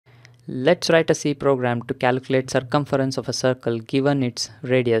Let's write a C program to calculate circumference of a circle given its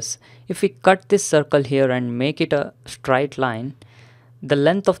radius. If we cut this circle here and make it a straight line, the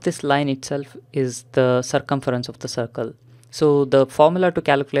length of this line itself is the circumference of the circle. So the formula to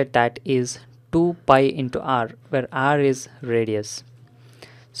calculate that is 2 pi into r, where r is radius.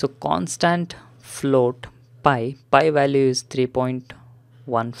 So constant float pi value is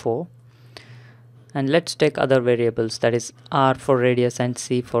 3.14. And let's take other variables, that is r for radius and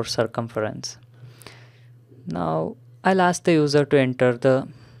c for circumference. Now I'll ask the user to enter the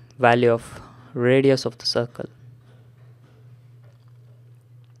value of radius of the circle.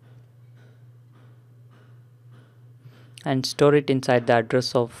 And store it inside the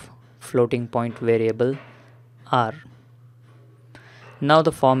address of floating point variable r. Now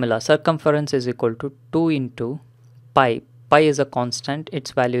the formula, circumference is equal to 2 into pi. Pi is a constant,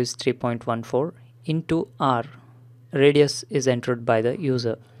 its value is 3.14. into r, radius is entered by the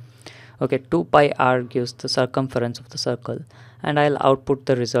user. Okay, 2 pi r gives the circumference of the circle, and I'll output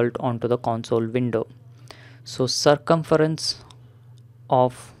the result onto the console window. So circumference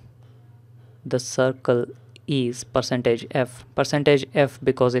of the circle is %f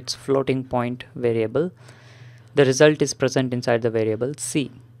because it's floating point variable. The result is present inside the variable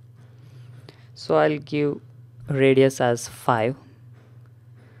c. So I'll give radius as 5.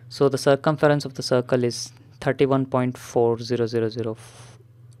 So the circumference of the circle is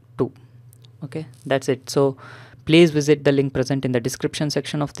 31.40002. Okay, that's it. So please visit the link present in the description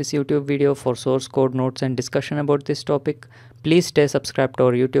section of this YouTube video for source code, notes and discussion about this topic. Please stay subscribed to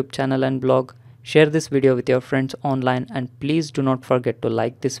our YouTube channel and blog. Share this video with your friends online, and please do not forget to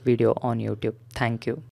like this video on YouTube. Thank you.